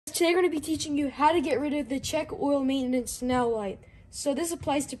today we're going to be teaching you how to get rid of the check oil maintenance now light. So this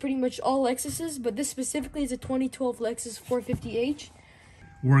applies to pretty much all Lexuses, but this specifically is a 2012 Lexus 450h.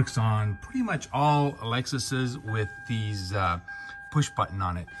 Works on pretty much all Lexuses with these push button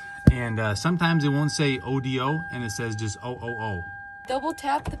on it. And sometimes it won't say ODO and it says just OOO. Double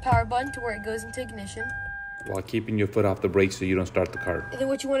tap the power button to where it goes into ignition. While keeping your foot off the brake so you don't start the car. And then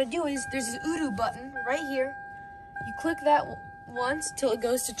what you want to do is, there's this UDO button right here. You click that once till it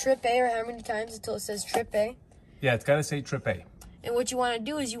goes to trip A, or how many times until it says trip A. Yeah, it's got to say trip A. And what you want to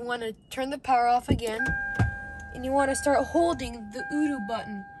do is you want to turn the power off again, and you want to start holding the UDO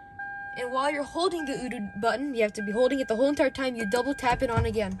button. And while you're holding the UDO button, you have to be holding it the whole entire time, you double tap it on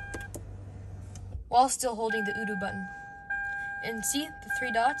again, while still holding the UDO button. And see the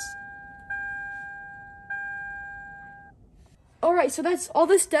 3 dots? Alright, so that's all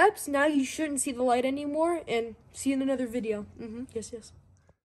the steps. Now you shouldn't see the light anymore, and see you in another video. Yes.